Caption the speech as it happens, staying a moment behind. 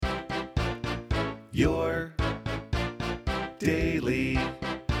Your Daily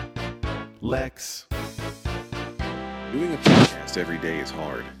Lex. Doing a podcast every day is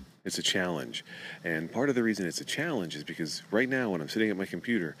hard. It's a challenge. And part of the reason it's a challenge is because right now when I'm sitting at my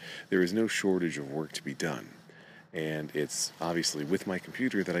computer, there is no shortage of work to be done. And it's obviously with my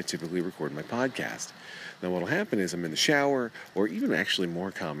computer that I typically record my podcast. Now what'll happen is I'm in the shower, or even actually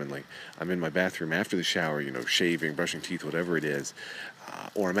more commonly, I'm in my bathroom after the shower, shaving, brushing teeth, whatever it is,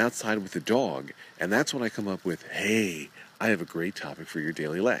 or I'm outside with the dog, and that's when I come up with, hey, I have a great topic for your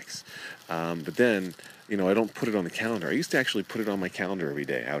Daily Lex. But then, I don't put it on the calendar. I used to actually put it on my calendar every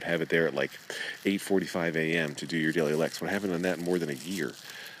day. I would have it there at like 8:45 a.m. to do your Daily Lex, but I haven't done that in more than a year.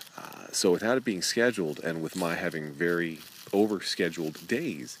 So without it being scheduled, and with my having very over-scheduled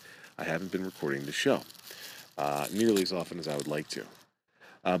days, I haven't been recording the show nearly as often as I would like to.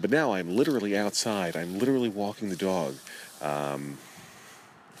 But now I'm literally outside. I'm literally walking the dog.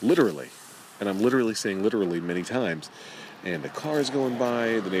 Literally. And I'm literally saying literally many times. And the car is going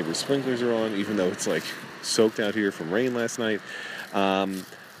by, the neighbor's sprinklers are on, even though it's like soaked out here from rain last night.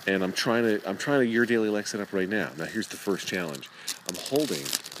 And I'm trying to your Daily Lex it up right now. Now here's the first challenge. I'm holding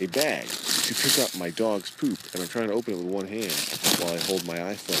a bag to pick up my dog's poop, and I'm trying to open it with one hand while I hold my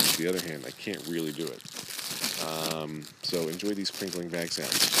iPhone with the other hand. I can't really do it. So enjoy these crinkling bag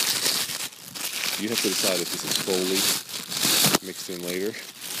sounds. You have to decide if this is Foley mixed in later,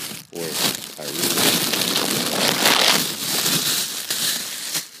 or I really...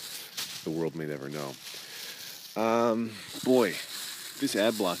 The world may never know. Boy, this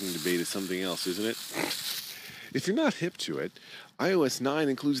ad blocking debate is something else, isn't it? If you're not hip to it, iOS 9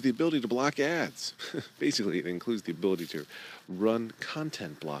 includes the ability to block ads. Basically, it includes the ability to run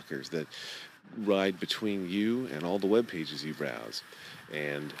content blockers that ride between you and all the web pages you browse.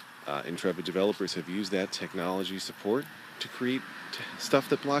 And intrepid developers have used that technology support to create stuff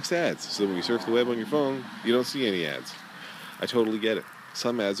that blocks ads. So when you surf the web on your phone, you don't see any ads. I totally get it.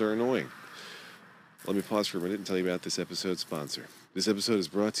 Some ads are annoying. Let me pause for a minute and tell you about this episode's sponsor. This episode is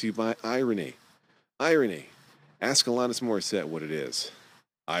brought to you by Irony. Irony. Ask Alanis Morissette what it is.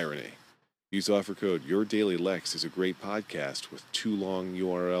 Irony. Use offer code YourDailyLex is a great podcast with 2 long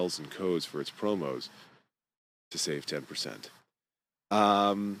URLs and codes for its promos to save 10%.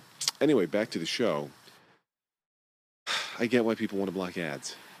 Anyway, back to the show. I get why people want to block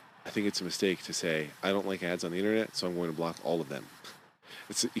ads. I think it's a mistake to say, I don't like ads on the internet, so I'm going to block all of them.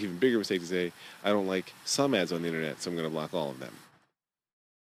 It's an even bigger mistake to say, I don't like some ads on the internet, so I'm going to block all of them.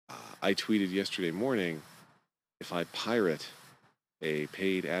 I tweeted yesterday morning, if I pirate a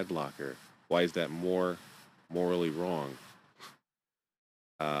paid ad blocker, why is that more morally wrong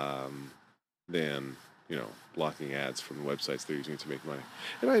than, blocking ads from the websites they're using to make money?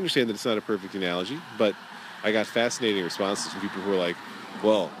 And I understand that it's not a perfect analogy, but I got fascinating responses from people who are like,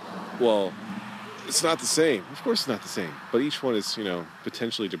 well, it's not the same. Of course it's not the same. But each one is,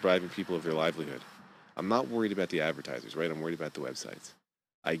 potentially depriving people of their livelihood. I'm not worried about the advertisers, right? I'm worried about the websites.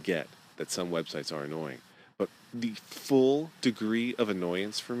 I get that some websites are annoying. But the full degree of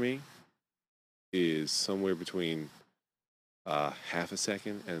annoyance for me is somewhere between half a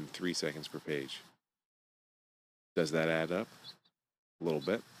second and 3 seconds per page. Does that add up? A little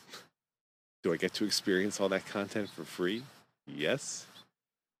bit. Do I get to experience all that content for free? Yes.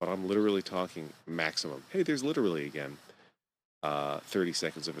 But I'm literally talking maximum. Hey, there's literally, again, 30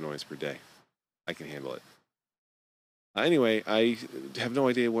 seconds of annoyance per day. I can handle it. Anyway, I have no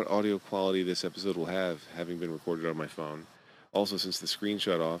idea what audio quality this episode will have, having been recorded on my phone. Also, since the screen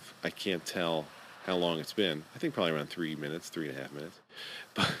shut off, I can't tell how long it's been. I think probably around 3 minutes, 3.5 minutes.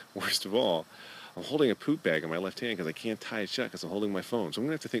 But worst of all, I'm holding a poop bag in my left hand because I can't tie it shut because I'm holding my phone. So I'm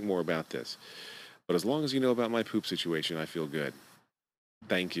going to have to think more about this. But as long as you know about my poop situation, I feel good.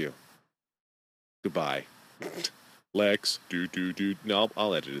 Thank you. Goodbye. Lex, do. No,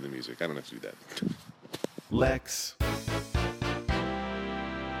 I'll edit in the music. I don't have to do that. Lex.